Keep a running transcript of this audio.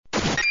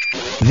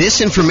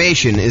This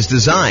information is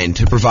designed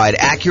to provide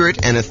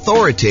accurate and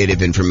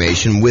authoritative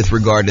information with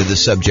regard to the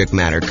subject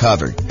matter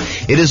covered.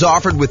 It is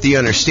offered with the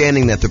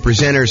understanding that the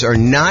presenters are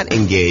not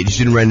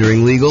engaged in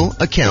rendering legal,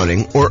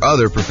 accounting, or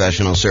other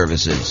professional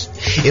services.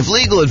 If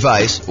legal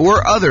advice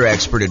or other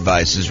expert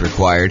advice is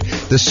required,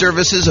 the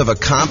services of a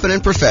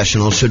competent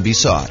professional should be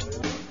sought.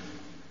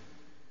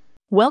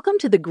 Welcome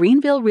to the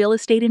Greenville Real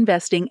Estate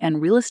Investing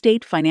and Real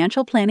Estate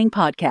Financial Planning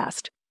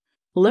Podcast.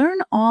 Learn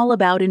all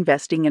about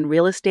investing in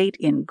real estate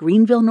in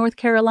Greenville, North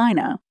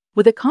Carolina,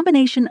 with a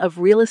combination of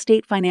real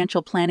estate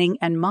financial planning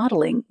and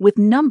modeling with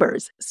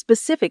numbers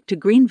specific to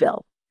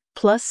Greenville,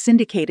 plus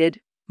syndicated,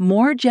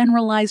 more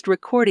generalized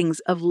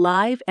recordings of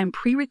live and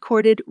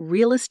pre-recorded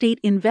real estate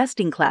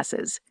investing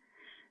classes,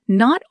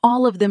 not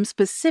all of them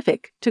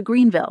specific to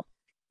Greenville.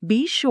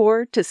 Be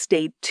sure to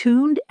stay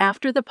tuned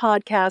after the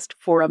podcast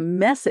for a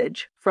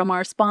message from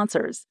our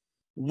sponsors.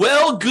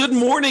 Well, good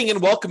morning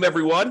and welcome,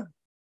 everyone.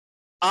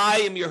 I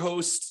am your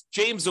host,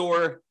 James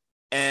Orr,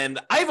 and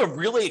I have a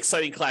really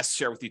exciting class to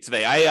share with you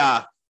today.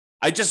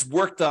 I just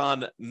worked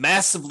on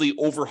massively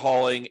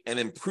overhauling and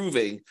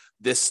improving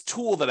this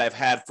tool that I've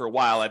had for a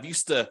while. I've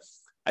used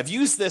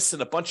this in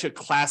a bunch of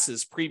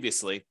classes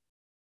previously.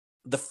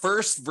 The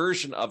first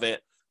version of it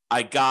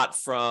I got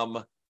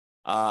from,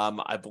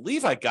 I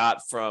believe I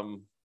got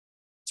from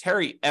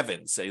Terry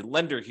Evans, a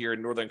lender here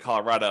in Northern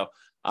Colorado.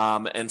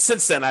 And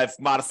since then, I've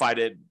modified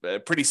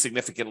it pretty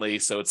significantly,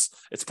 so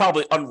it's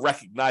probably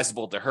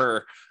unrecognizable to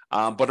her.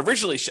 But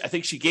originally, I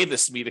think she gave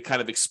this to me to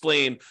kind of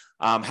explain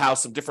how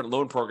some different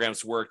loan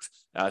programs worked.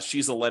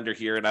 She's a lender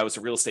here, and I was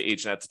a real estate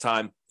agent at the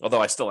time,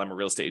 although I still am a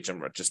real estate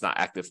agent, I'm just not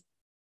active.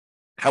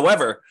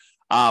 However,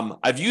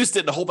 I've used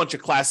it in a whole bunch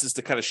of classes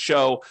to kind of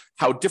show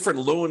how different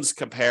loans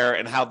compare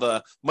and how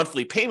the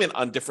monthly payment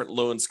on different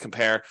loans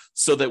compare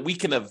so that we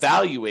can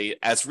evaluate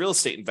as real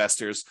estate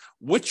investors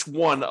which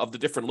one of the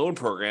different loan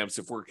programs,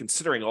 if we're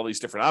considering all these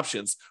different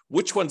options,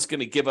 which one's going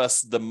to give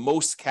us the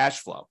most cash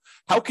flow.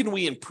 How can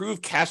we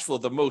improve cash flow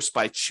the most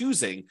by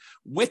choosing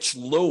which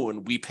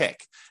loan we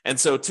pick? And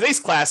so today's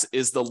class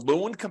is the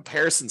loan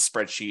comparison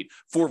spreadsheet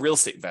for real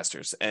estate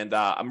investors. And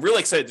I'm really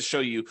excited to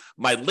show you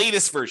my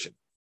latest version.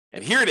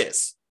 And here it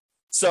is.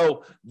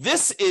 So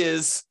this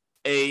is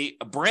a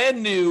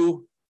brand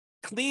new,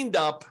 cleaned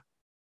up,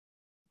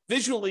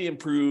 visually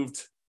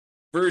improved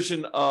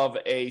version of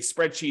a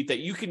spreadsheet that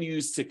you can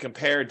use to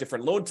compare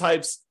different loan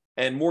types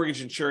and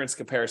mortgage insurance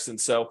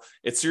comparisons. So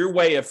it's your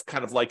way of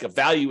kind of like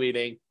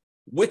evaluating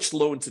which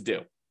loan to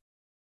do.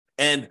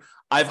 And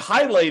I've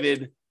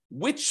highlighted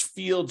which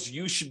fields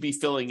you should be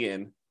filling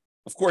in.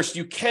 Of course,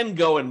 you can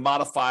go and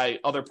modify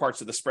other parts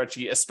of the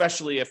spreadsheet,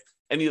 especially if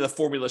any of the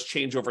formulas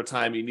change over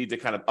time. You need to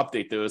kind of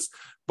update those.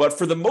 But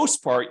for the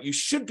most part, you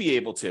should be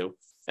able to.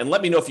 And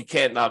let me know if you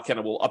can't. Now,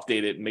 Ken, we'll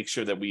update it and make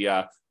sure that we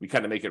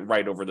kind of make it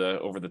right over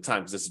the time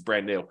because this is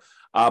brand new.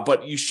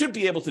 But you should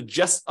be able to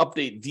just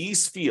update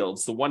these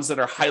fields, the ones that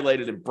are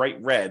highlighted in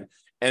bright red,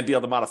 and be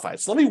able to modify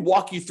it. So let me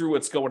walk you through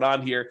what's going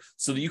on here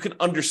so that you can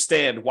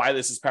understand why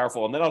this is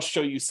powerful. And then I'll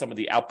show you some of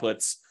the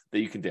outputs that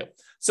you can do.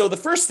 So the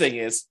first thing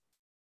is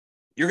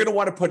you're going to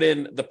want to put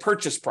in the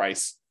purchase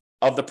price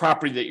of the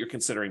property that you're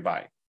considering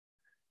buying.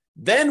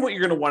 Then what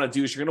you're going to want to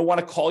do is you're going to want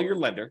to call your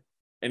lender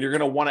and you're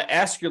going to want to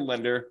ask your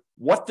lender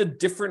what the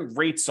different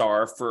rates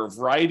are for a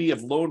variety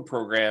of loan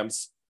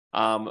programs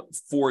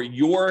for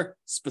your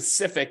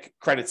specific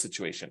credit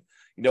situation.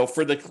 You know,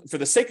 for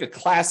the sake of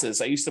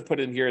classes, I used to put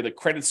in here the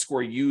credit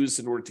score used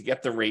in order to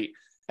get the rate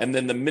and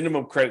then the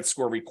minimum credit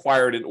score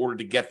required in order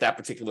to get that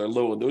particular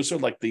loan. Those are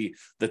like the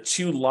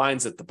two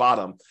lines at the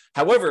bottom.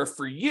 However,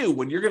 for you,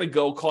 when you're going to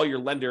go call your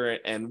lender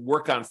and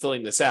work on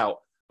filling this out,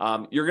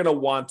 you're going to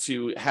want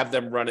to have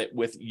them run it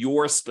with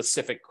your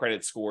specific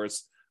credit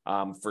scores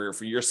for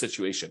your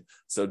situation.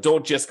 So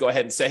don't just go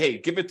ahead and say, hey,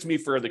 give it to me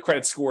for the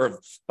credit score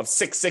of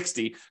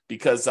 660,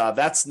 because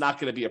that's not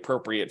going to be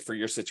appropriate for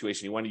your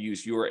situation. You want to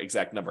use your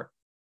exact number.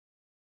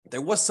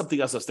 There was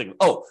something else I was thinking.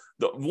 Oh,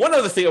 the one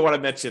other thing I want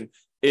to mention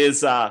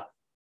is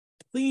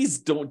please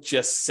don't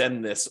just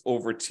send this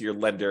over to your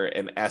lender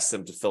and ask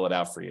them to fill it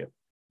out for you.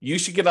 You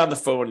should get on the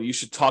phone and you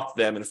should talk to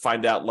them and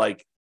find out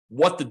like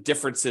what the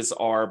differences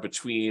are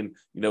between,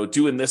 you know,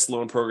 doing this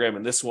loan program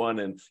and this one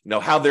and, you know,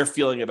 how they're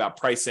feeling about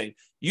pricing.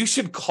 You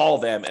should call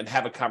them and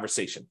have a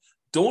conversation.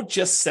 Don't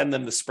just send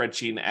them the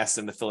spreadsheet and ask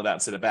them to fill it out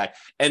and send it back.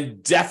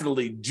 And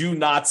definitely do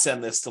not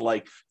send this to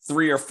like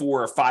 3 or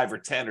 4 or 5 or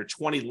 10 or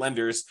 20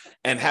 lenders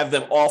and have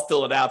them all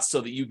fill it out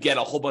so that you get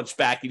a whole bunch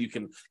back and you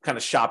can kind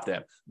of shop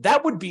them.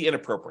 That would be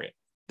inappropriate.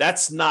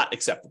 That's not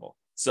acceptable.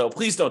 So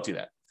please don't do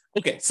that.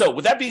 Okay, so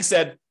with that being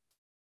said,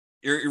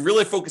 you're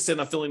really focusing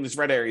on filling these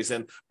red areas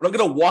in, but I'm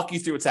going to walk you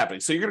through what's happening.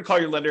 So you're going to call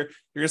your lender.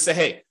 You're going to say,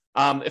 hey,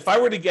 if I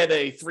were to get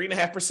a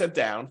 3.5%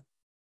 down,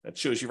 that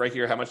shows you right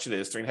here how much it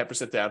is,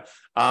 3.5% down,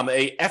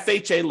 a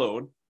FHA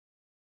loan,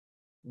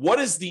 what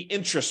is the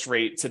interest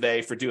rate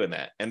today for doing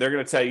that? And they're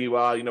going to tell you,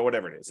 you know,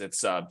 whatever it is.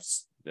 It's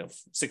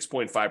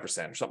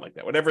 6.5% or something like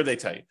that, whatever they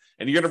tell you.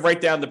 And you're going to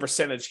write down the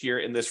percentage here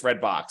in this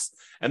red box.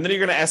 And then you're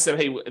going to ask them,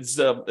 hey, is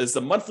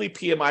the monthly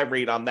PMI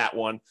rate on that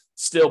one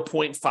still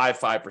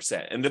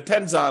 0.55%? And it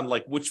depends on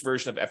like which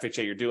version of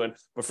FHA you're doing.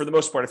 But for the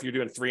most part, if you're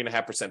doing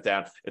 3.5%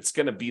 down, it's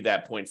going to be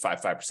that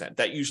 0.55%.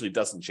 That usually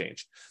doesn't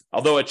change.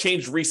 Although it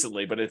changed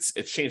recently, but it's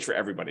changed for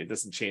everybody. It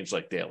doesn't change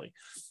like daily.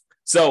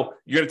 So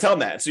you're going to tell them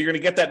that. So you're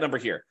going to get that number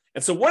here.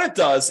 And so what it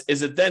does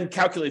is it then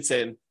calculates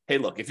in, hey,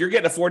 look, if you're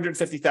getting a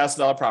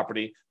 $450,000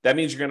 property, that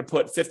means you're going to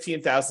put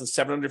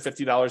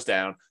 $15,750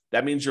 down.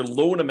 That means your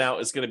loan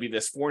amount is going to be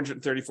this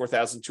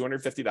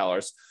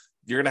 $434,250.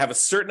 You're going to have a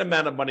certain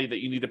amount of money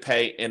that you need to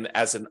pay in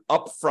as an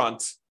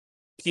upfront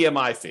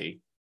PMI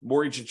fee,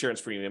 mortgage insurance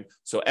premium.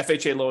 So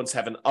FHA loans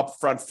have an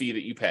upfront fee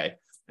that you pay.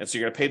 And so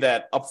you're going to pay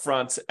that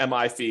upfront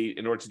MI fee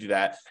in order to do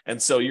that. And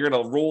so you're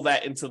going to roll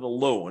that into the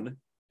loan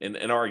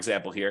in our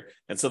example here.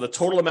 And so the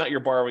total amount you're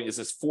borrowing is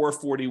this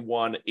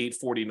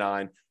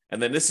 $441,849.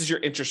 And then this is your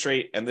interest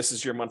rate, and this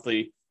is your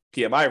monthly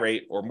PMI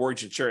rate or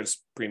mortgage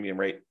insurance premium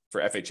rate for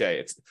FHA.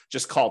 It's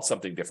just called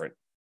something different.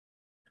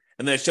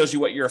 And then it shows you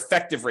what your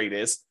effective rate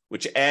is,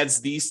 which adds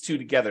these two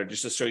together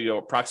just to show you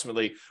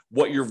approximately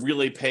what you're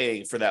really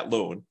paying for that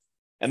loan.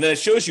 And then it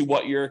shows you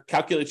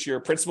calculates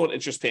your principal and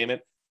interest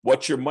payment,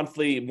 what your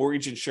monthly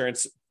mortgage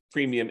insurance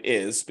premium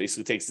is,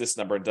 basically takes this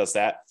number and does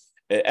that.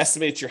 It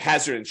estimates your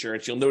hazard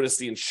insurance. You'll notice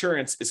the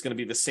insurance is going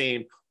to be the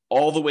same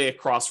all the way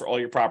across for all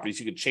your properties.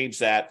 You can change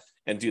that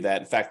and do that.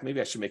 In fact, maybe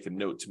I should make a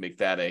note to make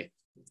that a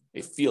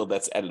field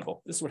that's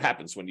editable. This is what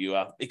happens when you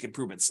make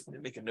improvements. I'm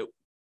going to make a note.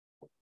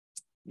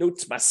 Note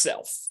to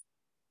myself.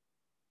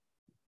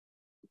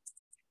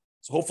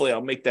 So hopefully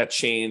I'll make that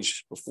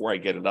change before I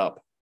get it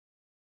up.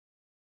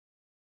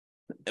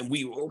 And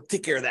we will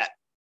take care of that.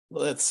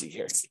 Let's see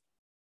here.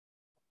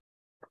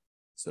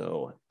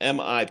 So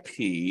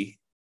MIP.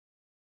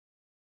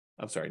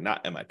 I'm sorry,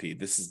 not MIP.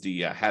 This is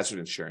the hazard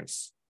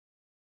insurance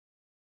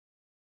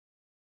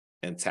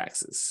and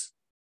taxes.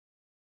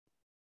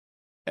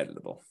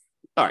 Editable.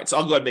 All right, so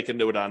I'll go ahead and make a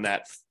note on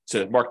that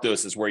to mark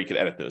those as where you can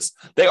edit those.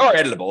 They are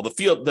editable.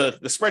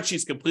 The spreadsheet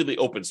is completely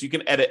open, so you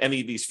can edit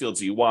any of these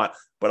fields you want,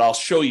 but I'll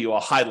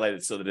highlight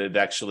it so that it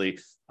actually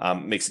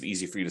makes it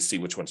easy for you to see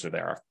which ones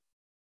there are.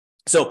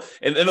 So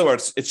in other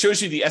words, it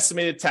shows you the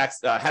estimated tax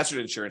hazard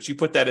insurance. You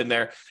put that in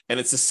there, and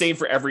it's the same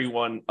for every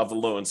one of the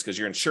loans because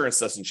your insurance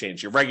doesn't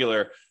change. Your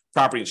regular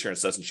property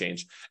insurance doesn't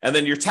change. And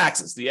then your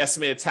taxes, the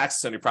estimated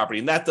taxes on your property,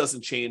 and that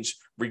doesn't change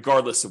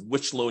regardless of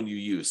which loan you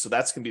use. So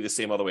that's going to be the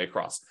same all the way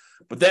across.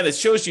 But then it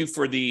shows you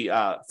for the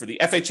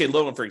FHA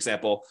loan, for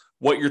example,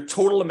 what your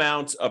total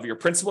amount of your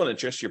principal and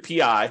interest, your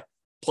PI,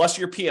 plus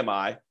your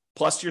PMI,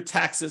 plus your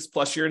taxes,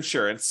 plus your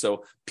insurance.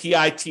 So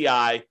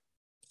PITI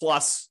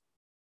plus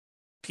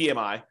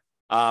PMI,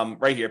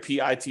 right here,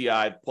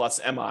 PITI plus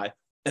MI.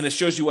 And it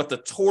shows you what the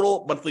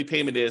total monthly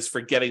payment is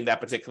for getting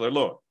that particular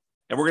loan.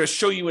 And we're going to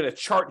show you in a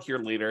chart here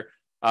later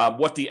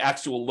what the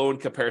actual loan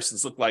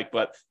comparisons look like,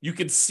 but you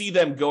can see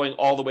them going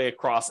all the way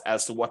across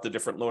as to what the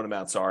different loan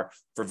amounts are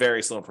for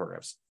various loan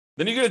programs.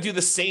 Then you're going to do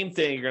the same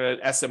thing. You're going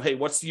to ask them, hey,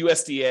 what's the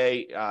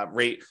USDA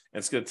rate?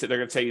 And they're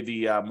going to tell you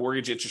the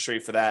mortgage interest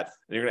rate for that.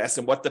 And you're going to ask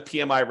them what the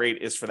PMI rate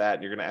is for that.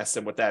 And you're going to ask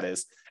them what that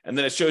is. And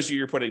then it shows you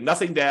you're putting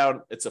nothing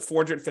down. It's a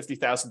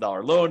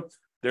 $450,000 loan.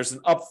 There's an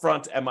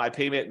upfront MI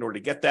payment. In order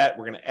to get that,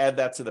 we're going to add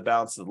that to the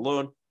balance of the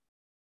loan.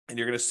 And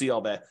you're going to see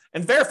all that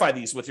and verify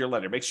these with your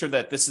lender. Make sure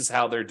that this is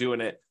how they're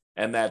doing it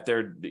and that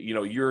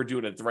you're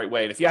doing it the right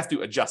way. And if you have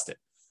to, adjust it.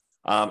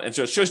 And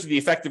so it shows you the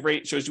effective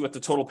rate, shows you what the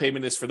total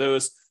payment is for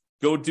those.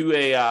 Go do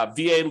a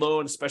VA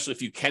loan, especially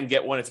if you can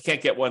get one. If you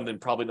can't get one, then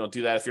probably don't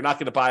do that. If you're not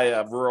going to buy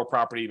a rural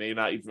property, you may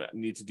not even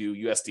need to do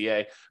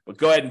USDA, but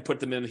go ahead and put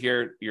them in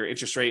here, your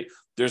interest rate.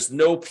 There's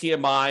no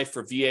PMI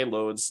for VA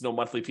loans, no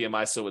monthly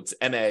PMI, so it's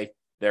NA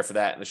there for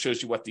that. And it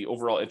shows you what the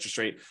overall interest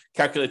rate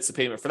calculates the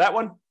payment for that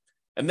one.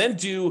 And then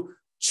do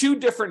two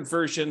different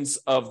versions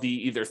of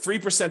the either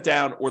 3%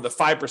 down or the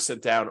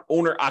 5% down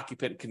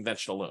owner-occupant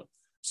conventional loan.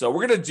 So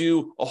we're going to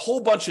do a whole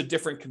bunch of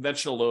different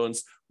conventional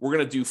loans. We're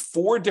going to do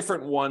 4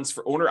 different ones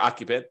for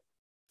owner-occupant,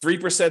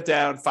 3%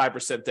 down,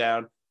 5%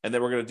 down, and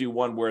then we're going to do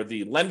one where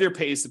the lender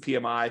pays the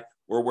PMI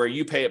or where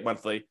you pay it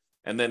monthly.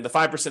 And then the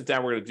 5%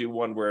 down, we're going to do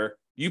one where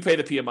you pay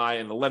the PMI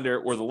and the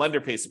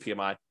lender pays the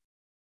PMI.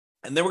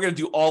 And then we're going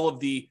to do all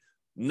of the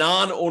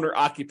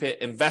non-owner-occupant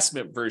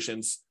investment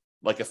versions,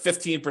 like a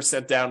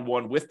 15% down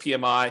one with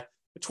PMI,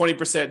 20%,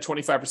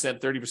 25%,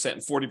 30%,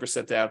 and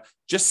 40% down,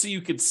 just so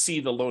you can see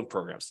the loan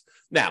programs.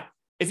 Now,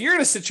 if you're in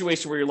a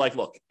situation where you're like,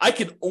 look, I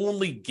can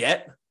only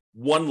get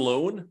one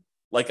loan,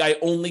 like I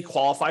only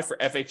qualify for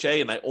FHA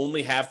and I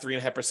only have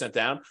 3.5%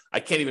 down, I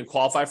can't even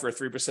qualify for a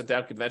 3%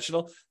 down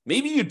conventional,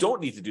 maybe you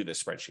don't need to do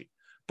this spreadsheet.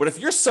 But if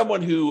you're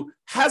someone who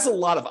has a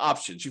lot of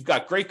options, you've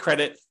got great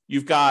credit,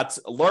 you've got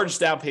a large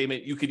down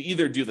payment, you could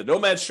either do the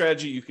nomad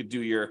strategy, you could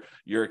do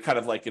your kind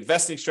of like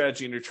investing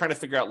strategy, and you're trying to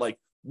figure out like,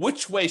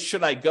 which way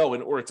should I go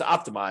in order to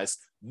optimize?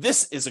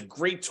 This is a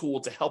great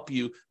tool to help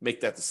you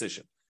make that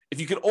decision. If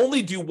you can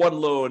only do one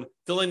loan,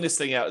 filling this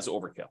thing out is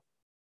overkill.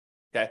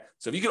 Okay.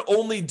 So if you can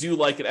only do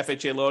like an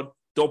FHA loan,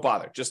 don't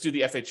bother. Just do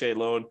the FHA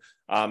loan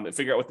and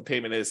figure out what the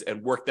payment is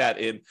and work that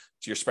into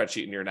your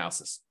spreadsheet and your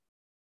analysis.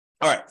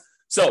 All right.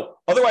 So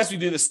otherwise, we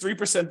do this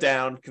 3%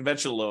 down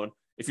conventional loan.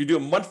 If you're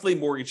doing monthly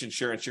mortgage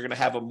insurance, you're going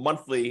to have a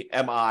monthly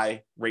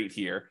MI rate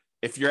here.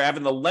 If you're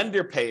having the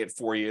lender pay it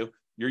for you,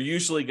 you're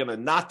usually going to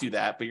not do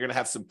that, but you're going to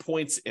have some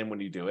points in when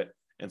you do it.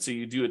 And so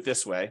you do it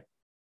this way.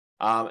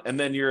 And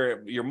then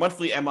your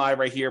monthly MI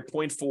right here,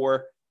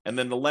 0.4, and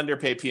then the lender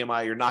pay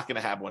PMI, you're not going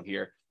to have one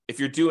here. If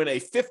you're doing a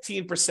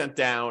 15%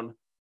 down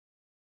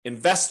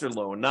investor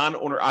loan,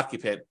 non-owner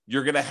occupant,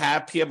 you're going to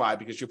have PMI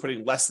because you're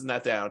putting less than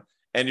that down,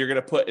 and you're going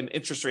to put an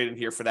interest rate in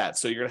here for that.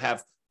 So you're going to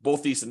have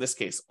both these in this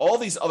case. All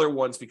these other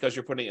ones, because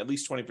you're putting at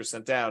least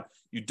 20% down,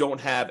 you don't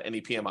have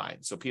any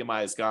PMI. So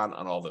PMI is gone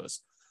on all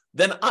those.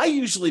 Then I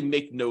usually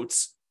make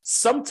notes.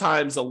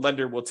 Sometimes a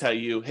lender will tell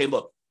you, hey,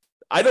 look,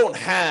 I don't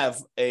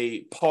have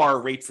a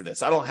par rate for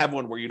this. I don't have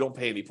one where you don't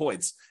pay any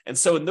points. And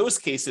so in those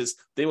cases,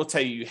 they will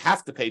tell you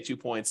have to pay 2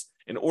 points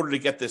in order to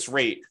get this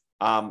rate.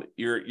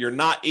 You're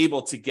not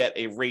able to get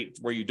a rate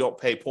where you don't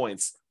pay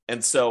points.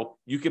 And so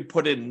you can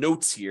put in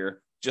notes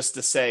here just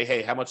to say,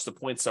 hey, how much the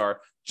points are,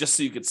 just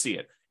so you can see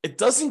it. It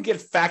doesn't get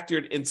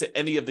factored into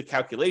any of the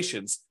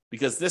calculations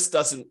because this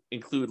doesn't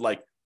include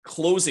like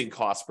closing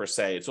costs per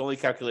se. It's only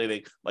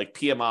calculating like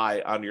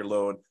PMI on your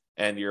loan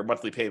and your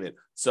monthly payment.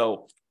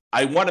 So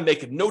I want to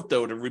make a note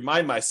though to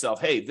remind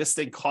myself, hey, this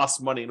thing costs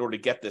money in order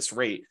to get this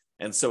rate.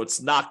 And so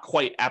it's not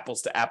quite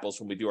apples to apples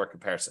when we do our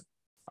comparison.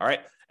 All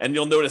right. And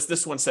you'll notice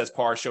this one says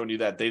par, showing you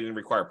that they didn't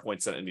require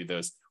points on any of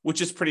those,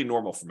 which is pretty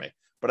normal for me.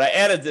 But I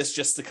added this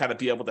just to kind of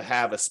be able to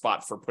have a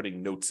spot for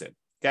putting notes in.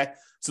 Okay.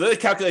 So then it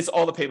calculates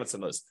all the payments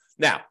on those.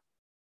 Now,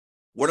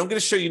 what I'm going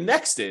to show you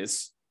next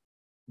is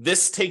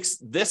this takes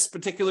this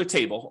particular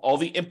table, all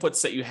the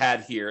inputs that you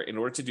had here in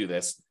order to do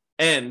this,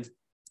 and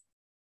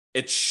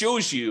it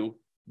shows you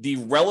the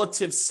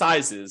relative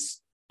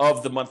sizes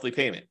of the monthly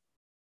payment.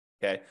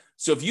 Okay.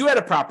 So if you had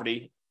a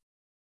property,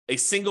 a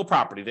single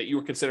property that you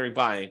were considering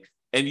buying,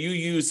 and you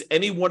use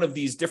any one of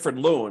these different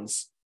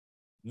loans,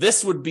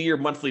 this would be your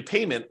monthly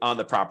payment on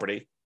the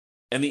property,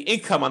 and the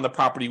income on the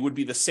property would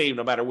be the same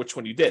no matter which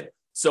one you did.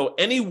 So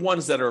any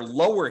ones that are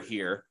lower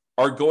here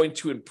are going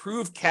to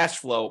improve cash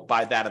flow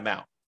by that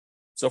amount.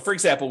 So for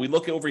example, we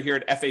look over here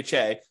at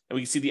FHA, and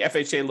we can see the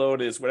FHA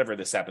loan is whatever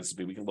this happens to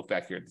be. We can look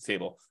back here at the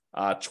table,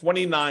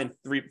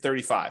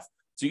 $29,335.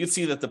 So you can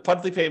see that the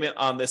monthly payment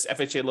on this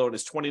FHA loan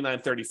is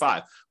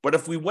 $29,335. But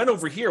if we went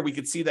over here, we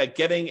could see that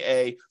getting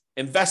a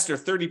investor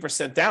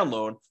 30% down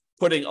loan,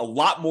 putting a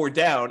lot more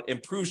down,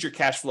 improves your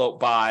cash flow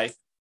by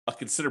a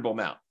considerable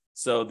amount.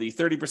 So the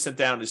 30%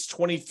 down is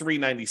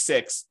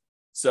 $23.96.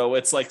 So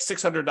it's like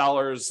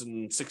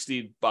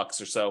 $600.60 or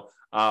so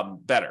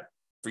better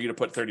for you to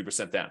put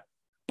 30% down.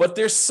 But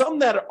there's some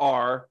that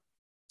are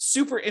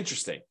super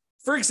interesting.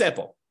 For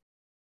example,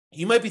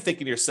 you might be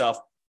thinking to yourself,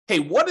 hey,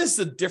 what is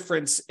the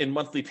difference in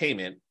monthly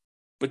payment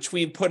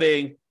between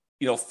putting,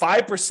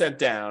 5%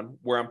 down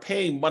where I'm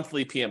paying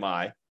monthly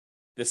PMI,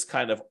 this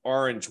kind of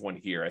orange one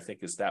here, I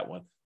think is that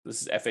one.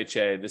 This is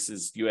FHA, this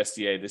is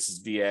USDA, this is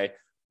VA,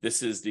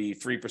 this is the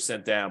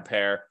 3% down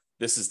pair,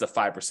 this is the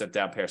 5%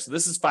 down pair. So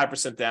this is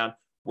 5% down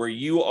where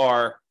you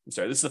are, this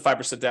is the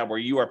 5% down where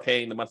you are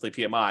paying the monthly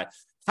PMI.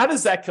 How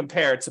does that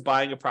compare to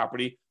buying a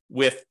property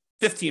with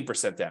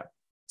 15% down?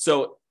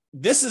 So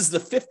this is the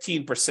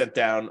 15%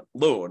 down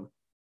loan.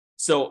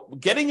 So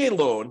getting a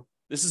loan,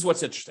 this is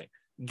what's interesting.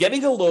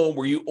 Getting a loan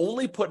where you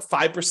only put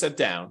 5%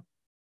 down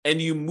and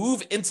you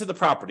move into the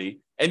property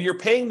and you're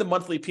paying the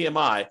monthly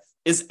PMI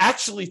is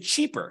actually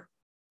cheaper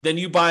than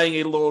you buying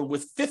a loan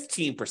with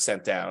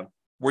 15% down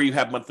where you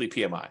have monthly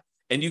PMI.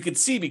 And you can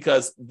see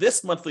because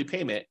this monthly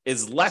payment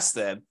is less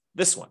than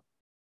this one.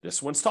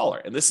 This one's taller,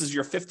 and this is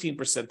your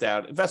 15%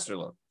 down investor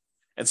loan.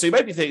 And so you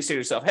might be saying to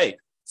yourself, hey,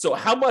 so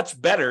how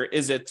much better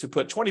is it to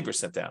put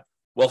 20% down?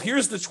 Well,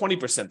 here's the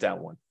 20%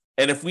 down one.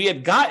 And if we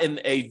had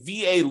gotten a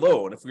VA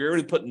loan, if we were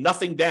to put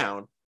nothing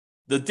down,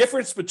 the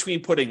difference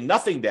between putting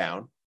nothing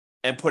down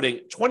and putting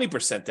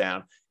 20%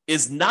 down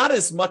is not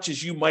as much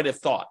as you might have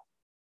thought,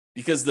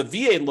 because the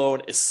VA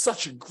loan is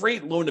such a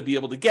great loan to be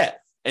able to get.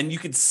 And you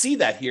can see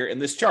that here in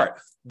this chart.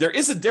 There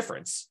is a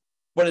difference,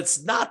 but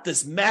it's not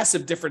this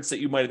massive difference that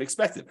you might have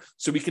expected.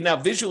 So we can now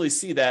visually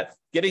see that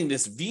getting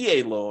this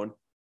VA loan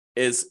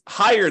is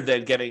higher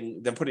than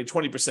putting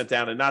 20%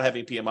 down and not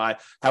having PMI.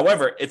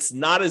 However, it's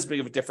not as big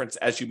of a difference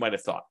as you might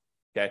have thought.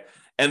 Okay.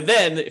 And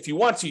then if you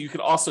want to, you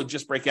can also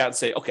just break out and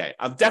say, okay,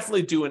 I'm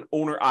definitely doing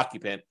owner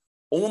occupant.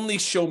 Only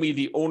show me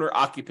the owner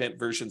occupant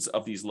versions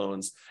of these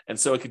loans. And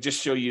so it could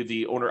just show you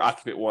the owner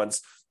occupant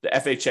ones, the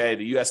FHA,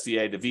 the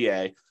USDA, the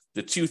VA,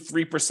 the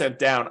 3%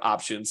 down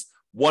options,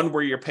 one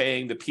where you're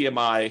paying the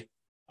PMI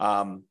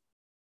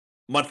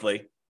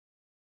monthly,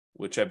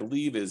 which I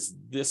believe is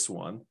this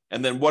one.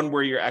 And then one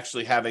where you're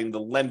actually having the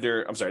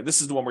lender,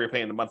 this is the one where you're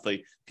paying the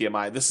monthly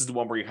PMI. This is the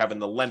one where you're having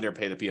the lender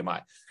pay the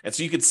PMI. And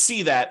so you can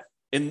see that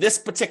in this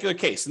particular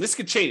case, and this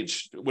could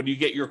change when you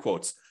get your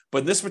quotes, but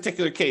in this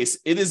particular case,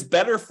 it is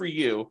better for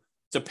you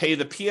to pay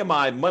the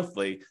PMI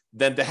monthly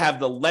than to have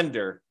the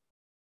lender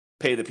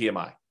pay the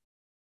PMI.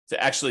 Does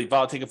to actually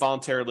take a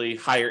voluntarily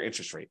higher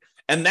interest rate.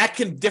 And that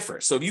can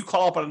differ. So if you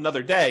call up on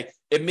another day,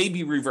 it may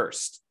be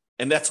reversed.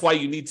 And that's why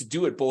you need to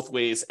do it both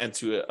ways and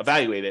to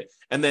evaluate it.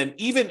 And then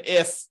even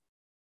if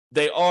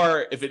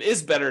it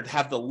is better to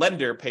have the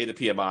lender pay the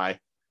PMI,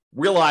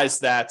 realize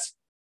that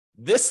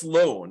this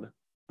loan,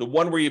 the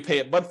one where you pay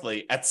it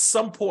monthly, at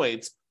some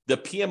point, the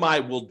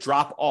PMI will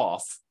drop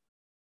off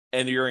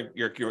and your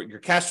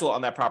cash flow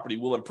on that property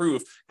will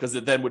improve because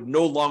it then would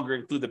no longer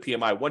include the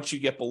PMI once you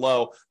get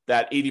below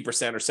that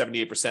 80% or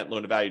 78%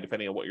 loan to value,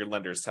 depending on what your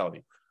lender is telling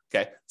you.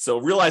 Okay, so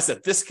realize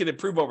that this can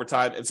improve over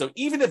time. And so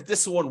even if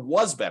this one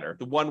was better,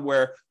 the one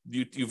where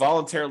you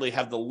voluntarily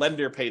have the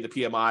lender pay the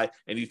PMI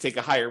and you take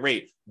a higher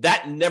rate,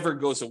 that never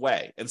goes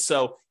away. And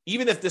so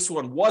even if this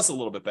one was a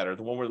little bit better,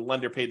 the one where the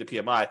lender paid the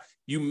PMI,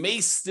 you may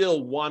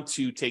still want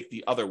to take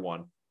the other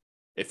one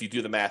if you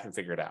do the math and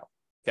figure it out.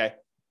 Okay.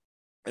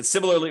 And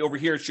similarly over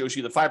here, it shows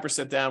you the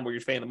 5% down where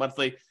you're paying the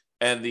monthly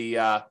and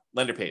the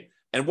lender paid.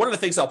 And one of the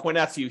things I'll point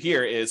out to you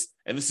here is,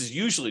 and this is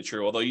usually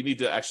true, although you need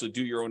to actually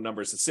do your own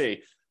numbers to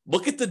see,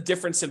 look at the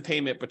difference in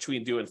payment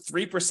between doing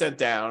 3%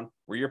 down,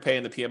 where you're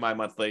paying the PMI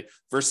monthly,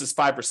 versus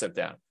 5%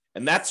 down.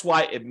 And that's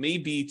why it may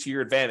be to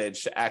your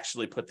advantage to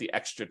actually put the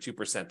extra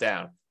 2%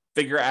 down.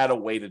 Figure out a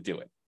way to do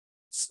it.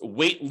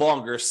 Wait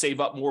longer, save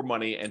up more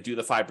money, and do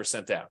the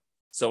 5% down.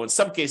 So in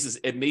some cases,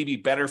 it may be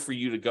better for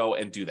you to go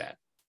and do that.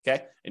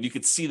 Okay. And you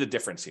can see the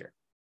difference here.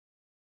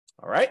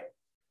 All right.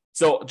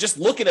 So just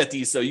looking at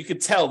these, though, you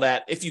could tell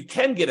that if you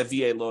can get a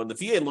VA loan, the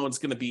VA loan is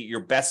going to be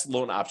your best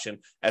loan option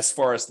as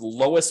far as the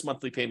lowest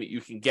monthly payment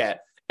you can get.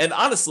 And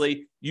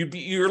honestly,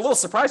 you're a little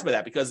surprised by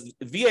that because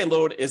the VA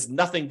loan is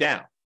nothing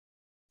down.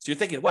 So you're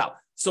thinking, wow,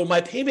 so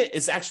my payment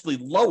is actually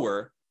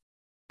lower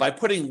by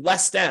putting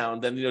less down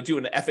than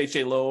doing an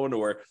FHA loan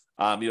or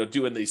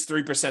doing these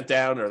 3%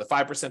 down or the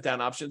 5% down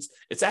options.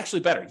 It's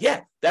actually better. Yeah,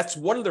 that's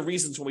one of the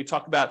reasons when we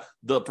talk about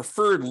the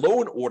preferred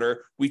loan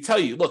order, we tell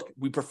you, look,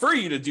 we prefer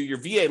you to do your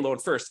VA loan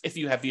first if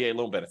you have VA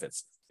loan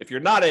benefits. If you're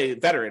not a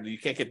veteran and you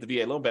can't get the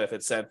VA loan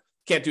benefits, then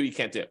can't do what you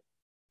can't do.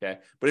 Okay,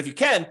 but if you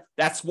can,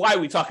 that's why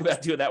we talk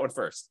about doing that one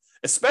first,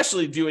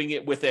 especially doing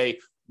it with a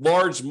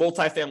large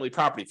multifamily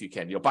property if you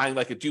can, buying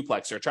like a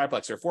duplex or a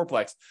triplex or a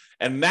fourplex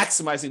and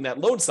maximizing that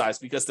loan size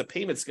because the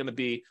payment's going to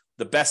be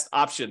the best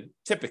option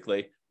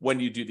typically when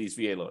you do these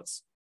VA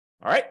loans.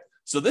 All right.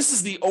 So this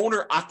is the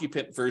owner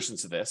occupant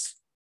versions of this.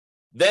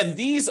 Then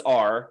these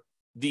are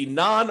the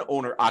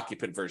non-owner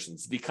occupant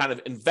versions, the kind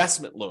of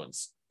investment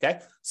loans. Okay.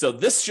 So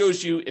this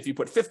shows you if you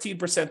put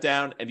 15%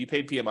 down and you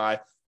paid PMI.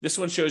 This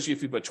one shows you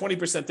if you put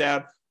 20%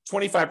 down,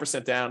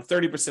 25% down,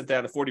 30%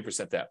 down, and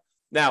 40% down.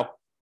 Now,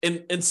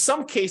 in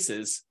some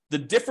cases, the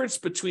difference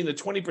between the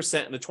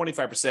 20% and the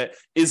 25%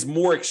 is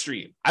more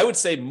extreme. I would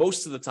say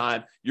most of the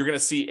time, you're going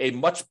to see a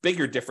much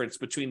bigger difference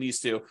between these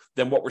two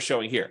than what we're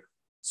showing here.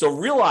 So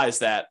realize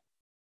that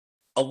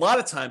a lot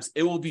of times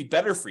it will be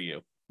better for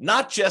you,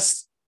 not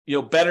just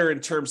better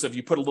in terms of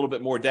you put a little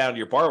bit more down,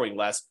 you're borrowing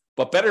less,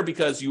 but better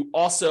because you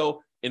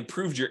also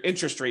improved your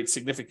interest rate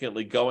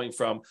significantly going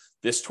from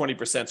this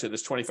 20% to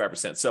this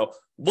 25%. So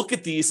look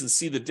at these and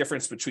see the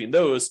difference between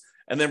those.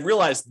 And then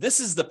realize this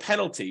is the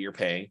penalty you're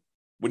paying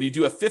when you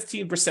do a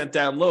 15%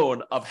 down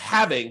loan of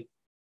having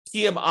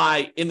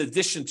PMI in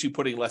addition to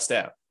putting less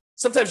down.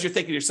 Sometimes you're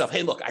thinking to yourself,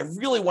 hey, look, I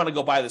really want to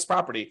go buy this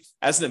property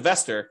as an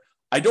investor.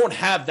 I don't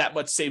have that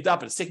much saved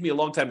up. It's taken me a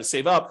long time to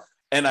save up.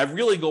 And I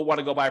really want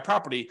to go buy a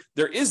property.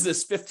 There is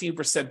this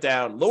 15%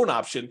 down loan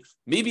option.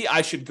 Maybe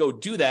I should go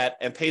do that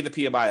and pay the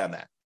PMI on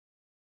that.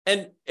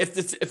 And if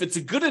it's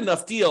a good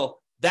enough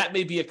deal, that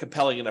may be a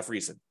compelling enough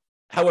reason.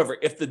 However,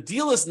 if the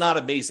deal is not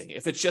amazing,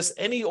 if it's just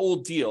any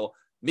old deal,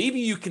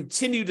 maybe you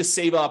continue to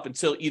save up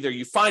until either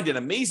you find an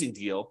amazing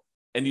deal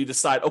and you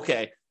decide,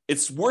 okay,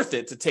 it's worth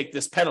it to take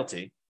this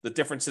penalty, the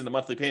difference in the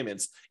monthly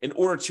payments, in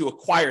order to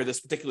acquire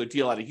this particular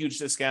deal at a huge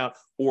discount,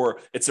 or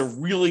it's a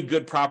really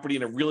good property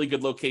in a really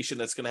good location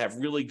that's going to have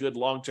really good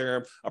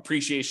long-term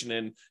appreciation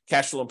and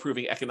cash flow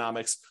improving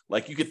economics.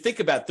 Like you could think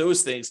about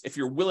those things if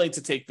you're willing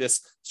to take this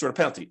sort of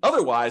penalty.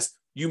 Otherwise,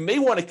 you may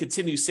want to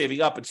continue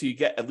saving up until you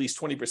get at least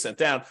 20%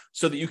 down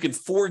so that you can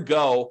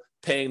forego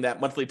paying that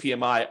monthly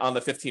PMI on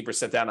the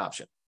 15% down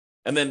option.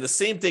 And then the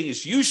same thing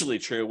is usually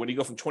true when you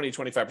go from 20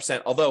 to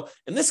 25%, although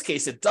in this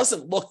case, it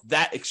doesn't look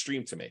that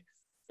extreme to me.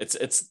 It's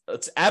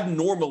an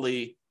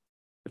abnormally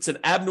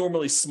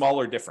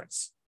smaller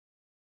difference.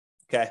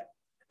 Okay.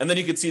 And then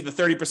you can see the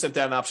 30%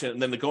 down option,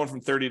 and then the going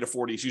from 30 to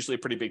 40 is usually a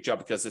pretty big jump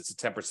because it's a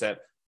 10%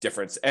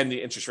 difference, and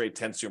the interest rate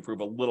tends to improve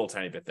a little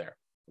tiny bit there.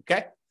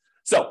 Okay.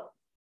 So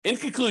in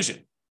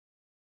conclusion,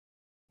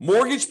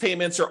 mortgage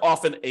payments are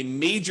often a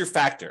major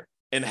factor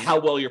in how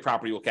well your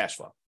property will cash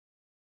flow.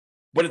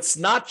 But it's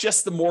not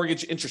just the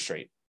mortgage interest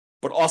rate,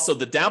 but also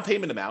the down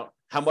payment amount,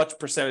 how much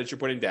percentage you're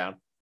putting down,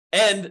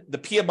 and the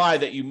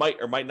PMI that you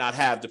might or might not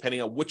have, depending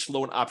on which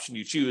loan option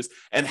you choose,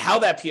 and how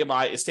that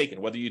PMI is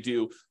taken, whether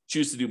you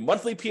choose to do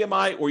monthly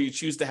PMI or you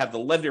choose to have the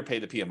lender pay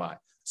the PMI.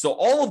 So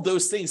all of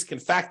those things can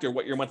factor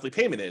what your monthly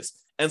payment is.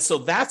 And so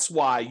that's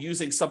why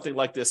using something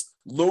like this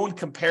loan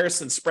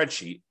comparison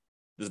spreadsheet,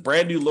 this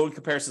brand new loan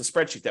comparison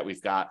spreadsheet that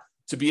we've got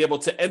to be able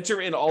to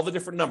enter in all the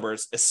different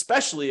numbers,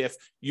 especially if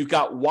you've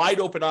got wide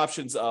open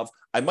options of,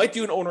 I might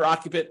do an owner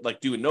occupant,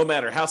 like doing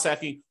nomad or house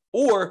hacking,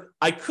 or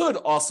I could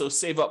also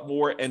save up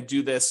more and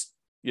do this,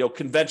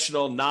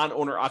 conventional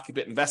non-owner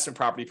occupant investment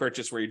property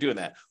purchase where you're doing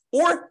that.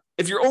 Or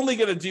if you're only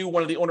going to do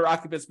one of the owner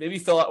occupants, maybe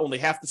fill out only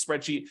half the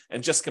spreadsheet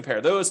and just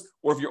compare those.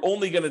 Or if you're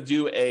only going to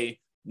do a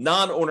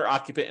non-owner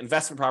occupant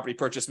investment property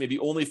purchase, maybe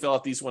only fill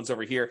out these ones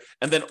over here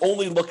and then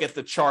only look at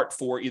the chart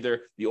for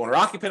either the owner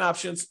occupant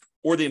options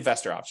or the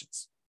investor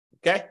options.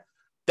 Okay.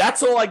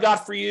 That's all I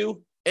got for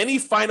you. Any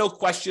final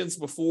questions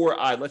before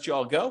I let you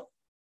all go?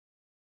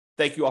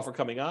 Thank you all for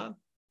coming on.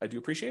 I do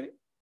appreciate it.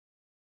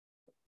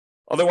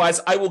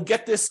 Otherwise, I will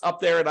get this up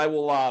there and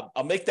I'll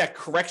make that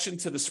correction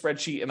to the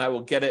spreadsheet and I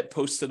will get it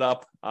posted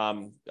up.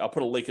 I'll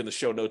put a link in the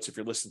show notes if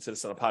you're listening to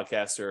this on a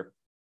podcast, or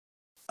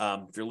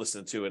if you're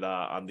listening to it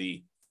on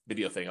the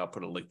video thing, I'll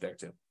put a link there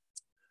too.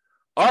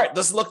 All right,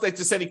 doesn't look like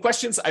there's any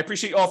questions. I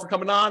appreciate you all for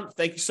coming on.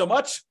 Thank you so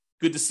much.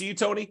 Good to see you,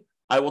 Tony.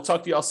 I will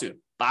talk to you all soon.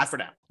 Bye for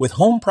now. With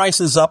home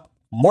prices up,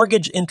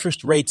 mortgage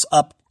interest rates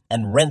up,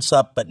 and rents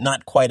up, but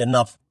not quite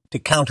enough to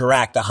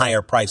counteract the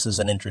higher prices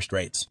and interest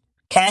rates,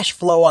 cash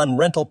flow on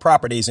rental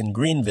properties in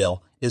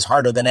Greenville is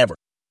harder than ever.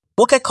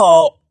 Book a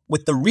call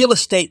with the Real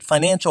Estate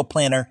Financial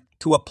Planner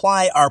to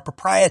apply our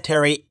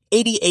proprietary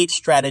 88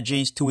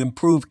 strategies to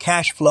improve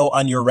cash flow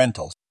on your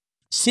rentals.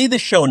 See the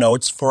show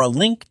notes for a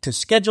link to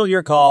schedule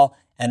your call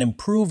and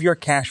improve your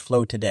cash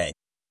flow today.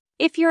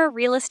 If you're a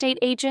real estate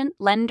agent,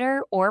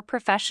 lender, or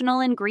professional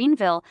in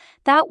Greenville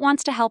that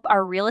wants to help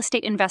our real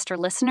estate investor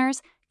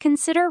listeners,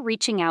 consider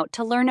reaching out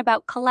to learn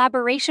about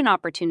collaboration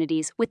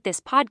opportunities with this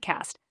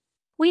podcast.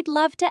 We'd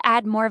love to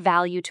add more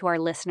value to our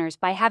listeners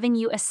by having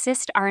you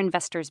assist our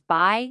investors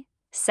buy,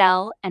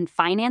 sell, and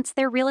finance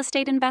their real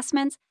estate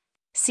investments.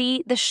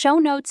 See the show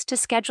notes to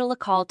schedule a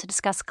call to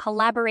discuss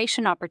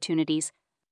collaboration opportunities